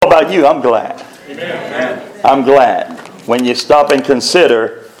about you? I'm glad. Amen. I'm glad when you stop and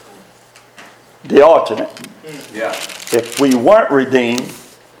consider the alternate. Yeah. If we weren't redeemed,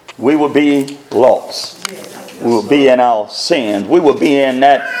 we would be lost. We would be in our sins. We would be in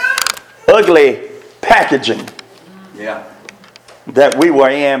that ugly packaging that we were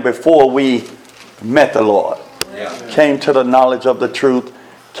in before we met the Lord. Yeah. Came to the knowledge of the truth,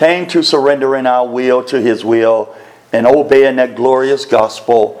 came to surrendering our will to His will, and obeying that glorious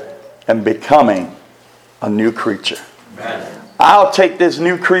gospel and becoming a new creature. Amen. I'll take this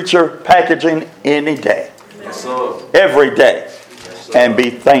new creature packaging any day. Yes, sir. Every day. Yes, sir. And be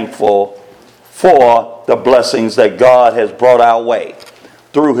thankful for the blessings that God has brought our way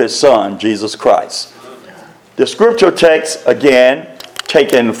through His Son, Jesus Christ. The scripture text, again,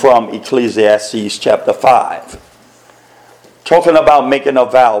 taken from Ecclesiastes chapter 5. Talking about making a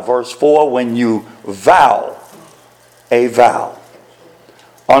vow. Verse 4, when you vow a vow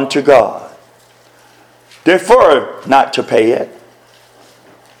unto God, defer not to pay it,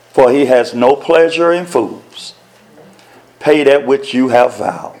 for He has no pleasure in fools. Pay that which you have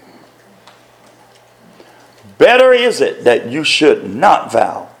vowed. Better is it that you should not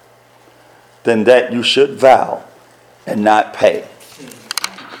vow than that you should vow and not pay.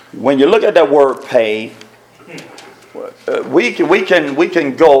 When you look at that word pay, we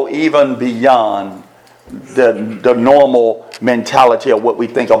can go even beyond the normal mentality of what we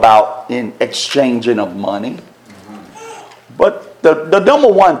think about in exchanging of money. But the number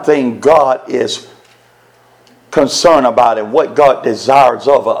one thing God is concerned about and what God desires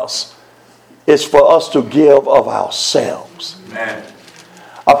of us is for us to give of ourselves. Amen.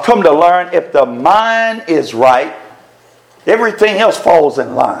 I've come to learn if the mind is right, everything else falls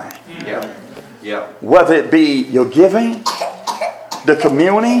in line. Yeah. Yeah. Whether it be your giving, the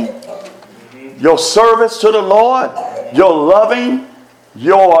communing, your service to the Lord, your loving,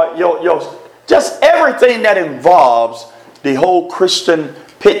 your just everything that involves the whole Christian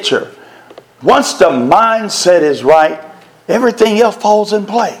picture. Once the mindset is right, everything else falls in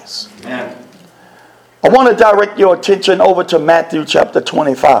place. Amen. I want to direct your attention over to Matthew chapter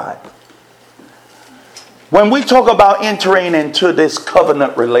 25. When we talk about entering into this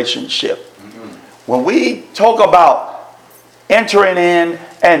covenant relationship, when we talk about entering in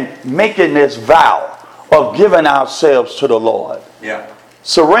and making this vow of giving ourselves to the Lord,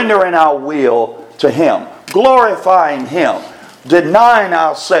 surrendering our will to Him, glorifying Him, denying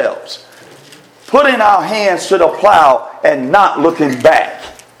ourselves, putting our hands to the plow and not looking back.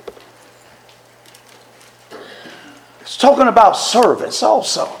 It's talking about service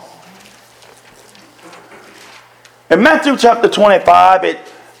also. In Matthew chapter 25, it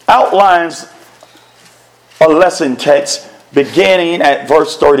outlines a lesson text beginning at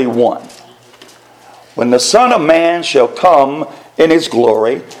verse 31. When the Son of Man shall come in His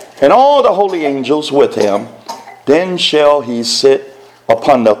glory, and all the holy angels with Him, then shall He sit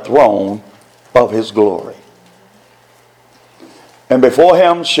upon the throne of His glory. And before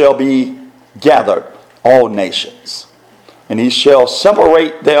Him shall be gathered all nations. And He shall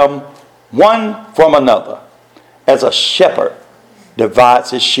separate them one from another, as a shepherd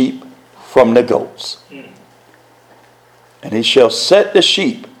divides his sheep from the goats. And He shall set the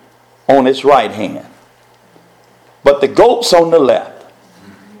sheep on His right hand, but the goats on the left.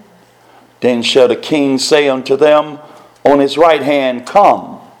 Then shall the King say unto them on His right hand,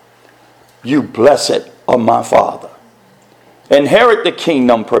 Come, you blessed of my Father, inherit the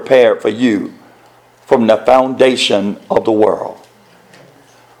kingdom prepared for you from the foundation of the world.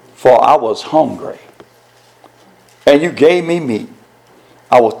 For I was hungry, and you gave me meat.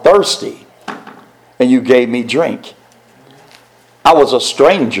 I was thirsty, and you gave me drink. I was a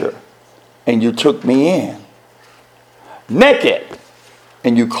stranger, and you took me in. Naked,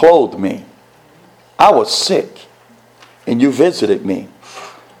 and you clothed me. I was sick, and you visited me.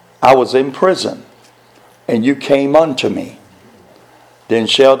 I was in prison, and you came unto me. Then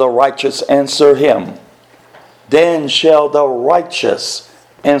shall the righteous answer Him. Then shall the righteous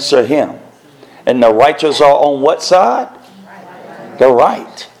answer Him. And the righteous are on what side? The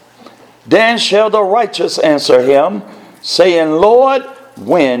right. Then shall the righteous answer Him, saying, Lord,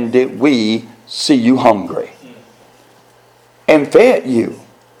 when did we see you hungry, and fed you,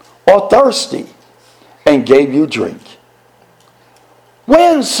 or thirsty, and gave you drink?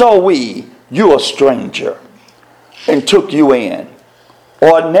 When saw we you a stranger, and took you in,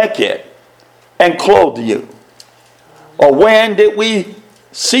 or naked, and clothed you? Or when did we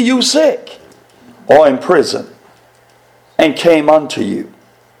see you sick, or in prison, and came unto you?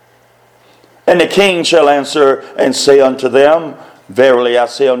 And the King shall answer and say unto them, Verily I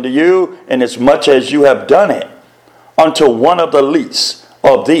say unto you, inasmuch as you have done it unto one of the least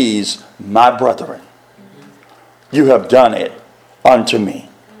of these my brethren. You have done it unto me.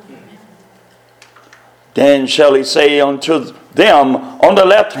 Then shall he say unto them on the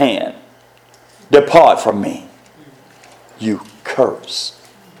left hand, depart from me, you curse.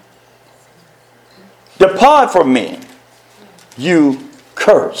 Depart from me, you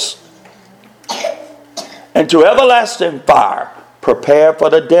curse. Into everlasting fire, prepared for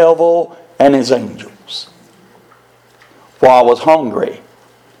the devil and his angels. For I was hungry,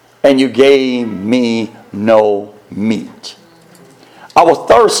 and you gave me no meat. I was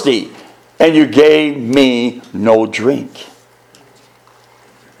thirsty, and you gave me no drink.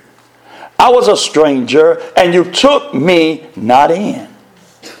 I was a stranger, and you took me not in.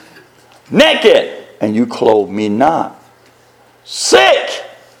 Naked, and you clothed me not. Sick,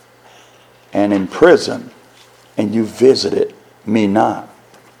 and in prison, and you visited me not.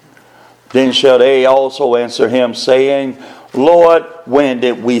 Then shall they also answer him, saying, Lord, when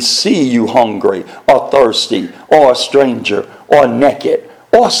did we see you hungry, or thirsty, or a stranger, or naked,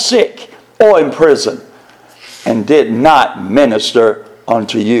 or sick, or in prison, and did not minister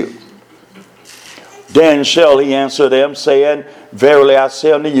unto you? Then shall he answer them, saying, Verily I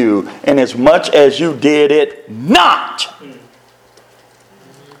say unto you, inasmuch as you did it not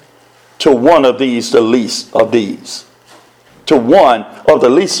to one of these, the least of these, to one of the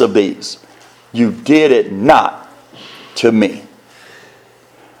least of these, you did it not to me.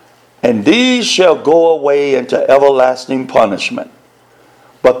 And these shall go away into everlasting punishment,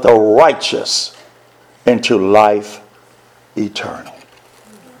 but the righteous into life eternal.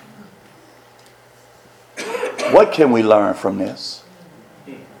 What can we learn from this?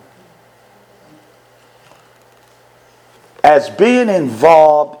 As being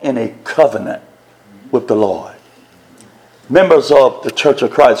involved in a covenant with the Lord, members of the Church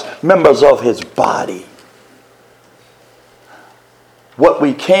of Christ, members of his body, what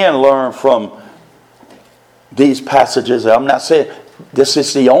we can learn from these passages, I'm not saying this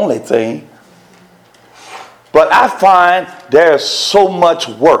is the only thing, but I find there's so much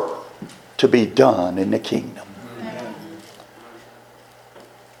work to be done in the kingdom.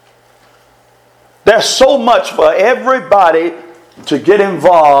 There's so much for everybody to get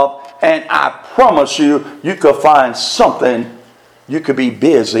involved, and I promise you, you could find something you could be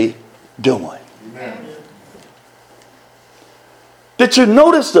busy doing. Amen. Did you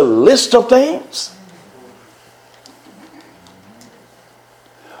notice the list of things?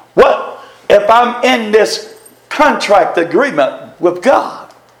 What if I'm in this contract agreement with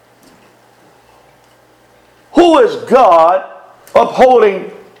God? Who is God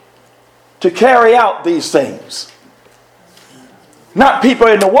upholding to carry out these things? Not people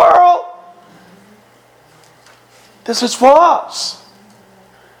in the world. This is for us.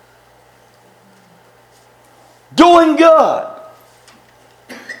 Doing good.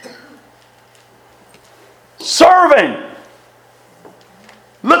 Serving.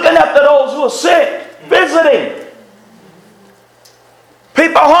 Looking after those who are sick. Visiting.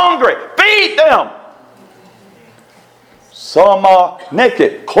 People hungry. Feed them. Some are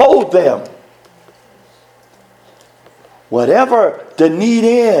naked. Clothe them. Whatever the need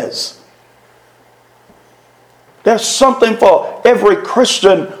is. There's something for every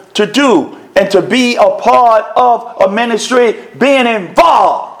Christian to do and to be a part of a ministry, being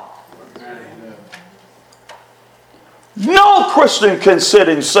involved. No Christian can sit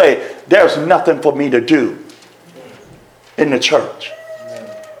and say, there's nothing for me to do in the church.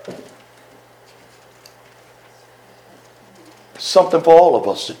 Something for all of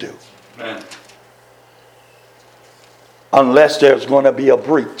us to do. Amen. Unless there's going to be a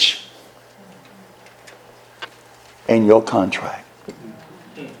breach in your contract.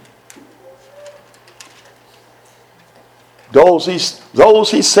 Those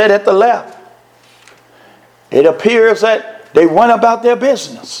he said at the left, it appears that they went about their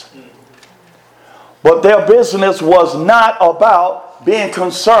business. But their business was not about being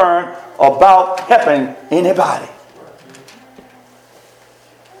concerned about helping anybody.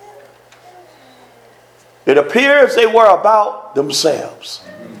 It appears they were about themselves.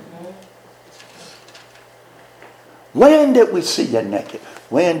 When did we see you naked?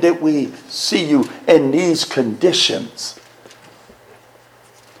 When did we see you in these conditions?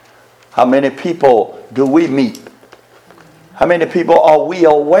 How many people do we meet? How many people are we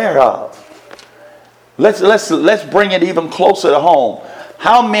aware of? Let's bring it even closer to home.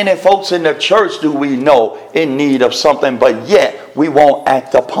 How many folks in the church do we know in need of something, but yet we won't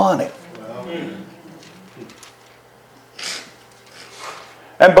act upon it?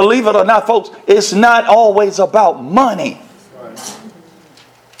 And believe it or not, folks, it's not always about money.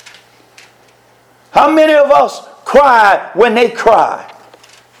 How many of us cry when they cry?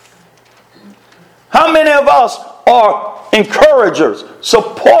 How many of us are encouragers,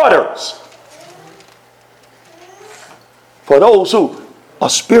 supporters for those who are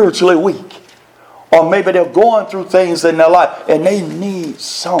spiritually weak? Or maybe they're going through things in their life and they need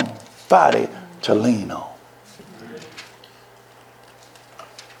somebody to lean on.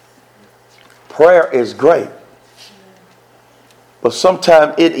 Prayer is great. But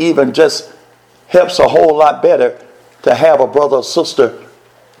sometimes it even just helps a whole lot better to have a brother or sister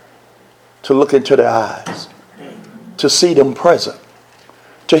to look into their eyes, to see them present,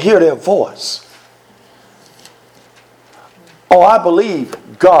 to hear their voice. Oh, I believe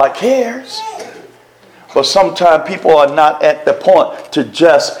God cares. But sometimes people are not at the point to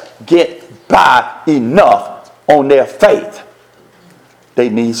just get by enough on their faith. They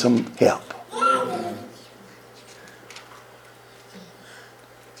need some help.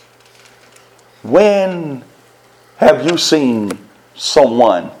 When have you seen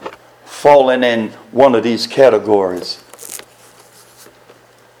someone falling in one of these categories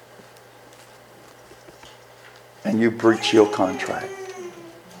and you breach your contract?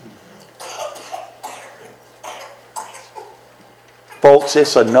 Folks,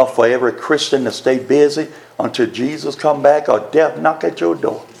 it's enough for every Christian to stay busy until Jesus come back or death knock at your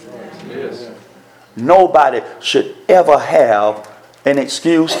door. Yes. Nobody should ever have an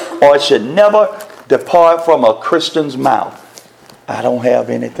excuse, or it should never depart from a Christian's mouth. I don't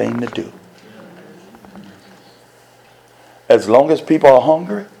have anything to do. As long as people are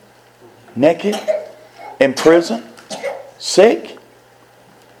hungry, naked, in prison, sick,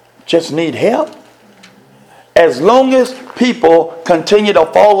 just need help. As long as people continue to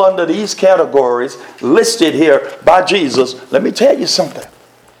fall under these categories listed here by Jesus, let me tell you something.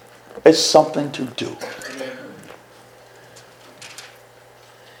 It's something to do.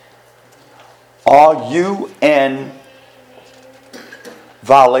 Are you in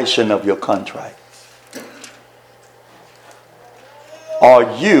violation of your contract?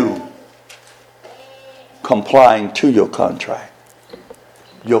 Are you complying to your contract,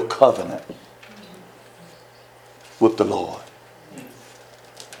 your covenant with the Lord?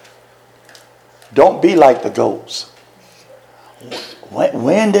 Don't be like the goats.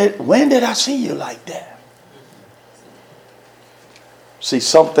 When did I see you like that? See,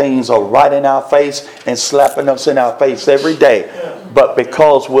 some things are right in our face and slapping us in our face every day. But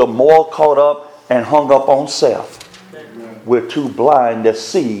because we're more caught up and hung up on self, we're too blind to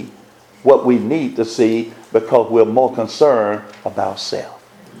see what we need to see because we're more concerned about self.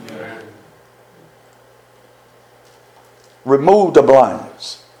 Remove the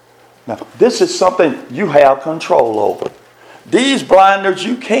blinders. Now, this is something you have control over. These blinders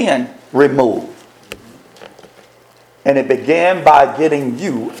you can remove. And it began by getting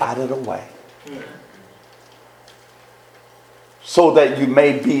you out of the way, so that you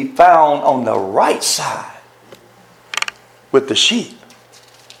may be found on the right side with the sheep.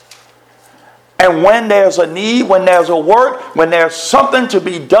 And when there's a need, when there's a work, when there's something to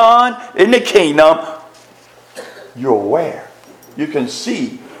be done in the kingdom, you're aware. You can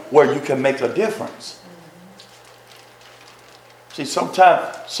see where you can make a difference. See,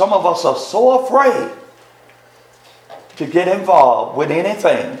 sometimes some of us are so afraid to get involved with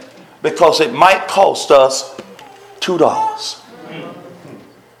anything because it might cost us $2.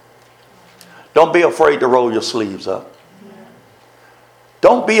 Don't be afraid to roll your sleeves up.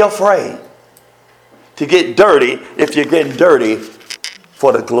 Don't be afraid to get dirty if you're getting dirty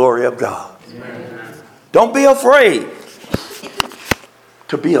for the glory of God. Don't be afraid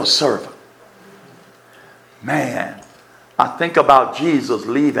to be a servant. Man, I think about Jesus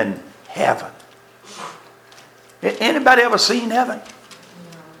leaving heaven. Anybody ever seen heaven?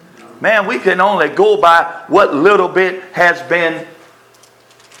 Man, we can only go by what little bit has been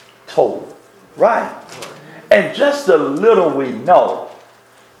told. Right? And just the little we know,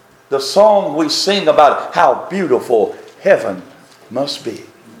 the song we sing about how beautiful heaven must be.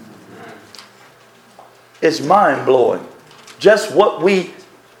 It's mind-blowing. Just what we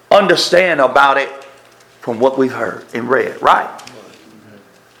understand about it from what we've heard and read. Right?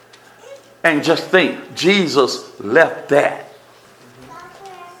 And just think, Jesus left that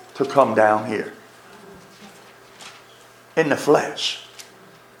to come down here in the flesh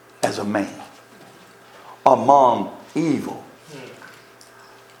as a man among evil,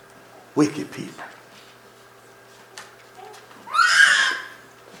 wicked people.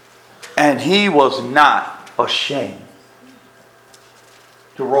 And he was not ashamed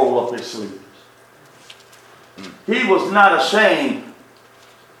to roll up his sleeves. He was not ashamed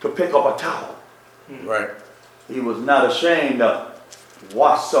to pick up a towel. Right. He was not ashamed to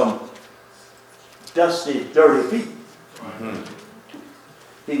wash some dusty, dirty feet.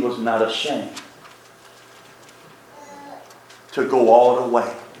 He was not ashamed to go all the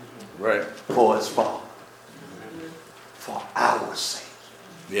way Right. for his Father. For our sake.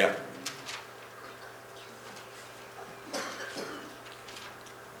 Yeah.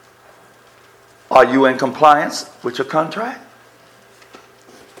 Are you in compliance with your contract?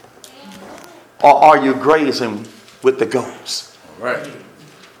 Or are you grazing with the goats? All right.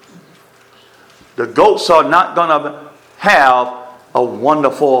 The goats are not going to have a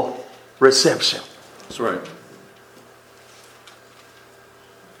wonderful reception. That's right.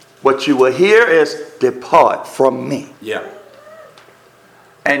 What you will hear is, depart from me. Yeah.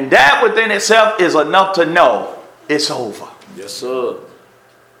 And that within itself is enough to know it's over. Yes, sir.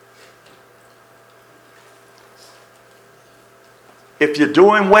 If you're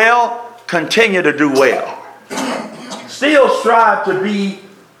doing well, continue to do well. Still strive to be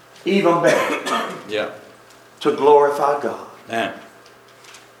even better, Yeah. to glorify God. Man.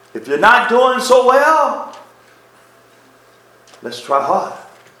 If you're not doing so well, let's try harder.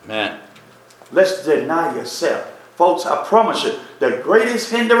 Man. Let's deny yourself. Folks, I promise you, the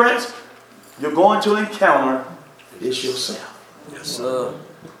greatest hindrance you're going to encounter is yourself. Yes, sir.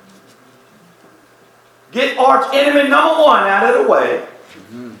 Get arch enemy number one out of the way,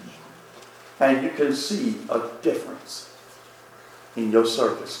 and you can see a difference in your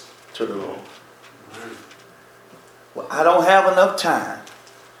service to the Lord. Well, I don't have enough time.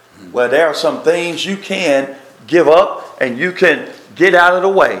 Well, there are some things you can give up and you can get out of the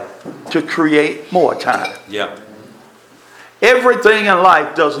way to create more time. Yeah. Everything in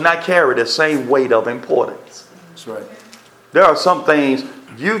life does not carry the same weight of importance. That's right. There are some things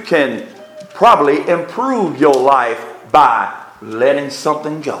you can probably improve your life by letting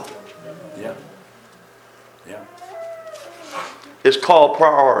something go. Yeah. Yeah. It's called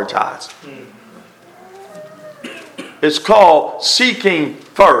prioritize. It's called seeking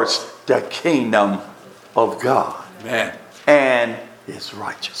first the kingdom of God Man. and His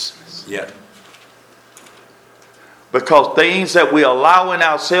righteousness. Yeah. Because things that we're allowing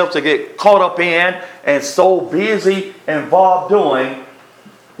ourselves to get caught up in and so busy involved doing,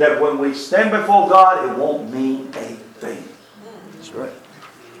 that when we stand before God, it won't mean a thing. That's right.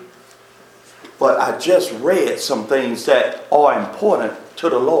 But I just read some things that are important to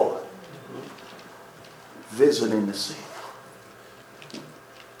the Lord. Visiting the sick,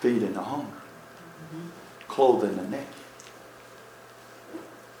 feeding the hungry, clothing the naked.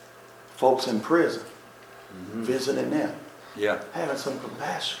 Folks in prison, visiting them, Yeah. having some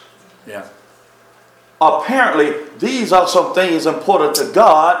compassion. Yeah. Apparently, these are some things important to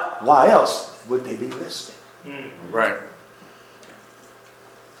God. Why else would they be listed? Right.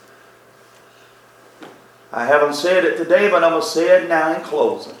 I haven't said it today, but I'm going to say it now in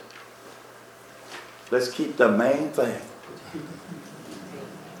closing. Let's keep the main thing.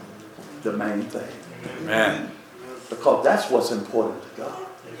 The main thing. Man. Because that's what's important to God.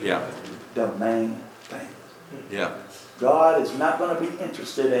 Yeah. The main thing. Yeah. God is not going to be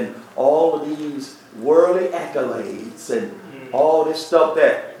interested in all of these worldly accolades and all this stuff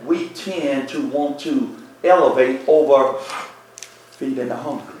that we tend to want to elevate over feeding the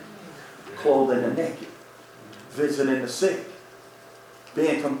hungry, clothing the naked, visiting the sick,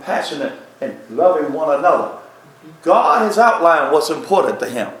 being compassionate and loving one another. God has outlined what's important to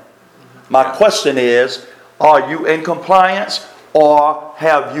Him. My question is, are you in compliance or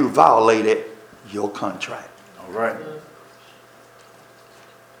have you violated your contract? All right.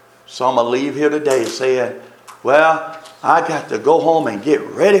 So I'm going to leave here today saying, well, I got to go home and get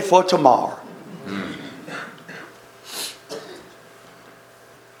ready for tomorrow.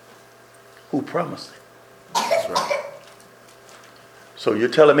 Who promised it? That's right. So you're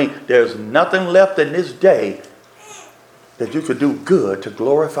telling me there's nothing left in this day that you could do good to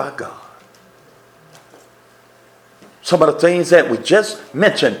glorify God. Some of the things that we just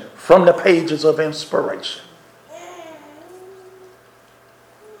mentioned from the pages of inspiration.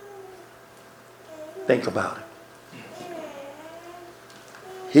 Think about it.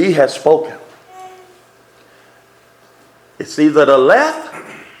 He has spoken. It's either the left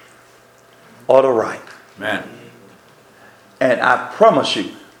or the right. Man. And I promise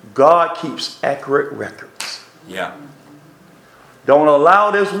you, God keeps accurate records. Yeah. Don't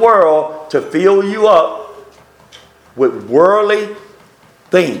allow this world to fill you up with worldly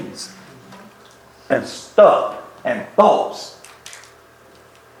things and stuff and thoughts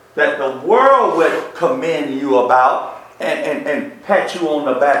that the world would commend you about and pat you on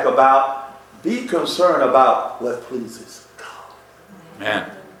the back about. Be concerned about what pleases God. Man.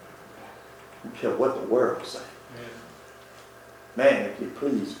 I don't care what the world says. Man, if you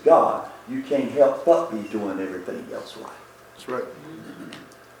please God, you can't help but be doing everything else right. That's right.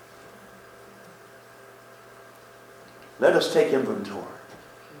 let us take inventory.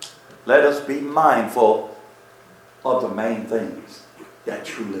 Let us be mindful of the main things that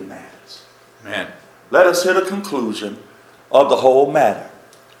truly matters. Man. Let us hear the conclusion of the whole matter.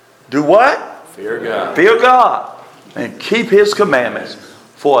 Do what? Fear God. Fear God and keep his commandments.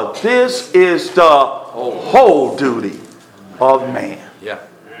 For this is the whole duty of man. Yeah.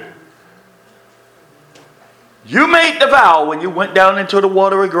 You made the vow when you went down into the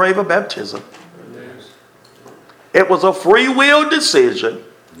watery grave of baptism. It was a free will decision.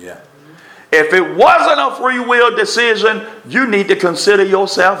 Yeah. If it wasn't a free will decision, you need to consider your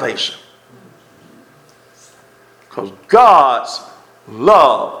salvation. Because God's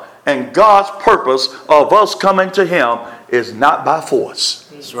love and God's purpose of us coming to him is not by force.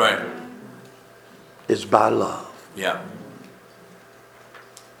 That's right. It's by love. Yeah.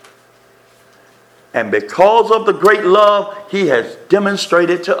 And because of the great love he has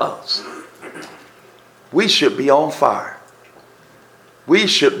demonstrated to us, we should be on fire. We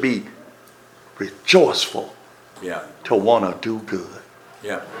should be rejoiceful Yeah. to want to do good.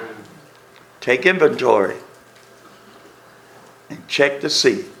 Yeah. Take inventory and check to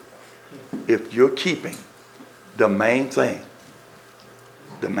see if you're keeping the main thing.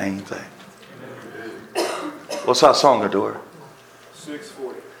 The main thing. What's our song, Adora?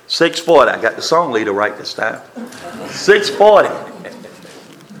 640. 640. I got the song leader right this time. 640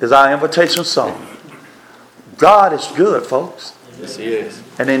 is our invitation song. God is good, folks. Yes, he is.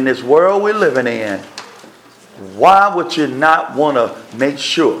 And in this world we're living in, why would you not want to make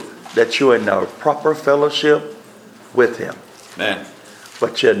sure that you're in the proper fellowship with him? Man.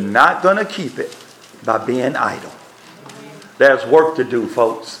 But you're not going to keep it by being idle. There's work to do,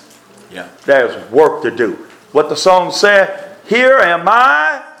 folks. Yeah. There's work to do. What the song said, here am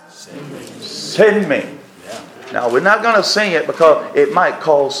I, send me. Yeah. Now, we're not going to sing it because it might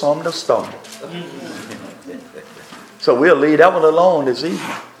cause some to stumble. So we'll leave that one alone this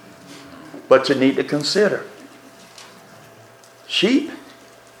evening. But you need to consider, sheep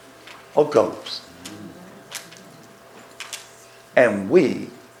or goats? And we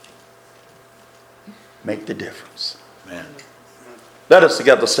make the difference. Man. Let us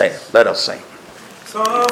together sing. Let us sing.